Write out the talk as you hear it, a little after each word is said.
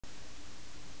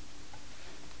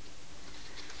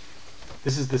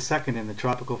This is the second in the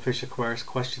Tropical Fish Aquarius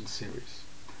question series.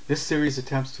 This series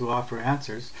attempts to offer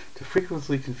answers to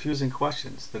frequently confusing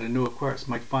questions that a new aquarist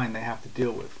might find they have to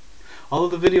deal with. Although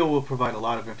the video will provide a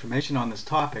lot of information on this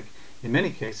topic, in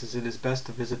many cases it is best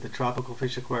to visit the Tropical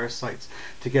Fish Aquarius sites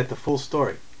to get the full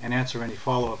story and answer any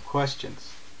follow-up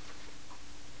questions.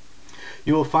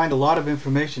 You will find a lot of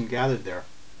information gathered there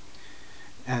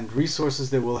and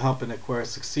resources that will help an aquarist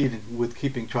succeed with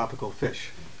keeping tropical fish.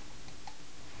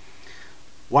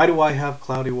 Why do I have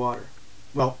cloudy water?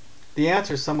 Well, the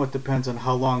answer somewhat depends on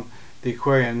how long the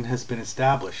aquarium has been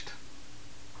established.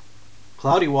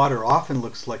 Cloudy water often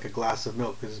looks like a glass of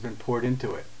milk that has been poured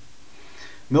into it.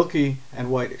 Milky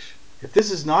and whitish. If this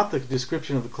is not the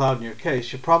description of the cloud in your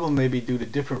case, your problem may be due to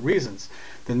different reasons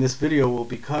than this video will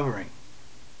be covering.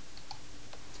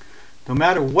 No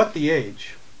matter what the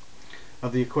age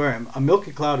of the aquarium, a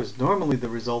milky cloud is normally the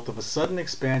result of a sudden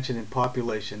expansion in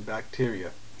population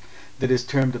bacteria that is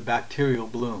termed a bacterial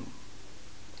bloom.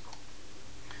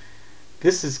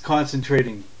 This is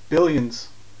concentrating billions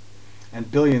and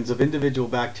billions of individual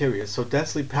bacteria so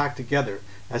densely packed together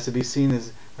as to be seen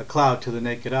as a cloud to the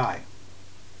naked eye.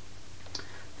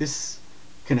 This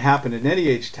can happen in any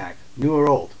age tank, new or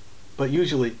old, but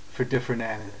usually for different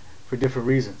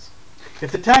reasons.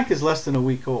 If the tank is less than a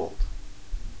week old,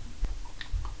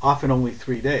 often only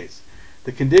 3 days,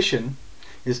 the condition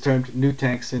is termed new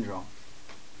tank syndrome.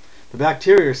 The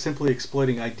bacteria are simply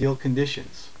exploiting ideal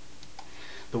conditions.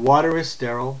 The water is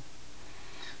sterile,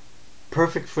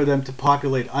 perfect for them to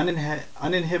populate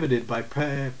uninhibited by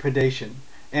predation,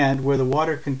 and where the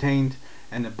water contained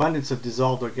an abundance of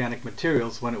dissolved organic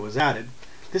materials when it was added.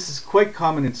 This is quite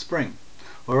common in spring,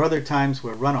 or other times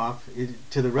where runoff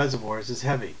to the reservoirs is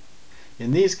heavy.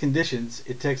 In these conditions,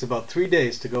 it takes about 3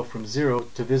 days to go from zero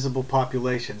to visible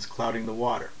populations clouding the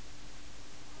water.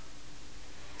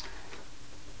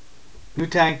 New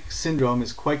tank syndrome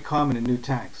is quite common in new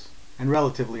tanks and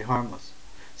relatively harmless.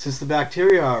 Since the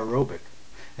bacteria are aerobic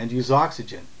and use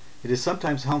oxygen, it is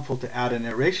sometimes helpful to add an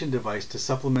aeration device to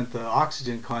supplement the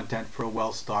oxygen content for a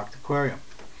well-stocked aquarium.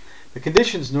 The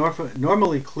conditions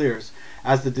normally clears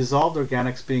as the dissolved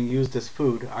organics being used as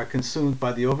food are consumed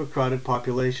by the overcrowded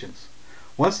populations.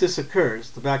 Once this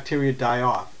occurs, the bacteria die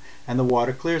off and the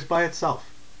water clears by itself.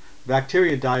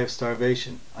 Bacteria die of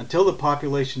starvation until the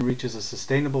population reaches a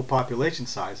sustainable population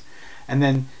size and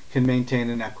then can maintain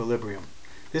an equilibrium.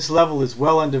 This level is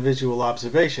well under visual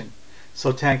observation,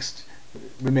 so tanks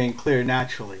remain clear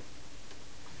naturally.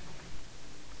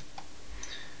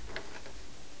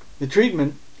 The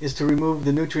treatment is to remove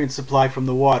the nutrient supply from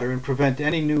the water and prevent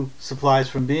any new supplies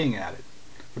from being added.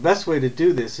 The best way to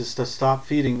do this is to stop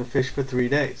feeding the fish for 3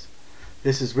 days.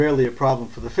 This is rarely a problem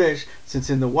for the fish, since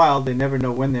in the wild they never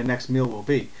know when their next meal will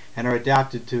be and are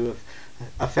adapted to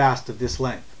a fast of this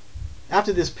length.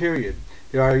 After this period,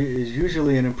 there is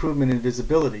usually an improvement in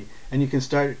visibility and you can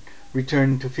start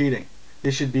returning to feeding.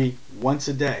 This should be once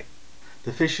a day.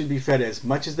 The fish should be fed as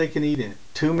much as they can eat in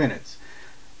 2 minutes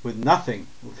with nothing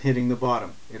hitting the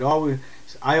bottom.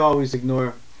 I always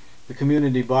ignore the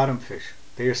community bottom fish.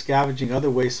 They are scavenging other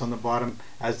wastes on the bottom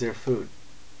as their food.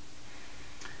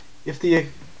 If the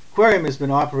aquarium has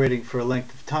been operating for a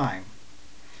length of time,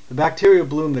 the bacterial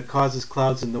bloom that causes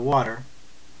clouds in the water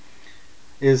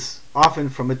is often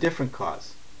from a different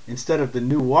cause. Instead of the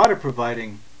new water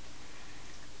providing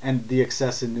and the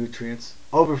excess in nutrients,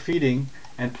 overfeeding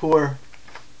and poor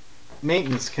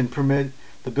maintenance can permit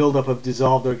the buildup of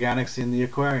dissolved organics in the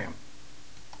aquarium.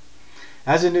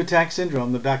 As in new tank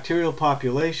syndrome, the bacterial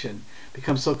population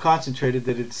becomes so concentrated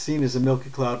that it's seen as a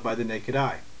milky cloud by the naked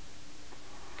eye.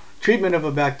 Treatment of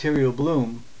a bacterial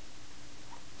bloom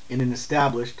in an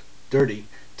established, dirty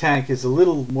tank is a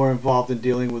little more involved in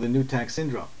dealing with a new tank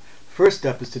syndrome. The first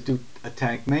step is to do a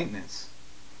tank maintenance.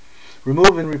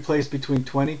 Remove and replace between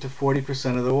 20 to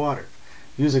 40% of the water.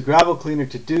 Use a gravel cleaner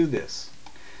to do this.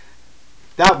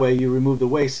 That way you remove the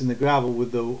waste in the gravel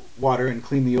with the water and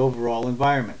clean the overall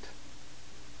environment.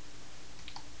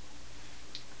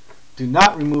 Do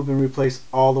not remove and replace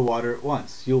all the water at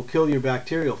once. You'll kill your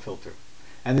bacterial filter,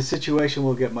 and the situation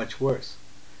will get much worse.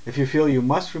 If you feel you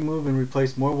must remove and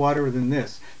replace more water than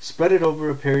this, spread it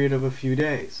over a period of a few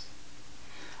days,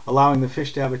 allowing the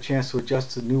fish to have a chance to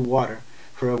adjust to new water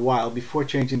for a while before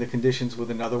changing the conditions with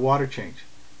another water change.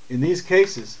 In these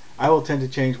cases, I will tend to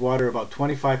change water about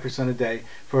 25% a day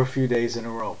for a few days in a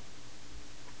row.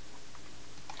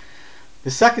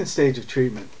 The second stage of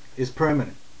treatment is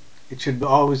permanent. It should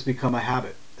always become a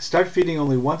habit. Start feeding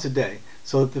only once a day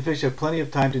so that the fish have plenty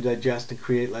of time to digest and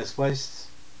create less wastes.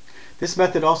 This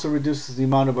method also reduces the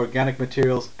amount of organic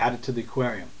materials added to the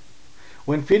aquarium.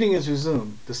 When feeding is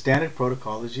resumed, the standard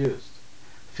protocol is used.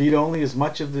 Feed only as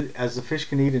much as the fish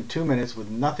can eat in 2 minutes with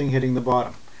nothing hitting the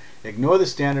bottom. Ignore the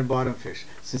standard bottom fish,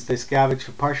 since they scavenge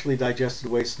for partially digested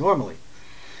waste normally.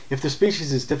 If the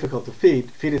species is difficult to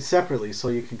feed it separately so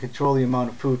you can control the amount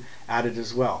of food added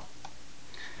as well.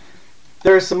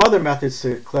 There are some other methods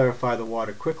to clarify the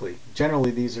water quickly.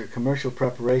 Generally, these are commercial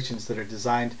preparations that are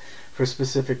designed for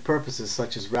specific purposes,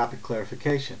 such as rapid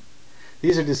clarification.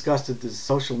 These are discussed at the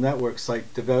social network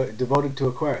site devoted to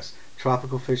aquarists,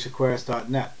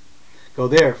 tropicalfishaquarist.net. Go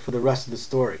there for the rest of the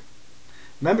story.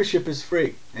 Membership is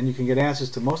free, and you can get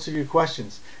answers to most of your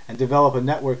questions and develop a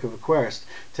network of aquarists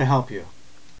to help you.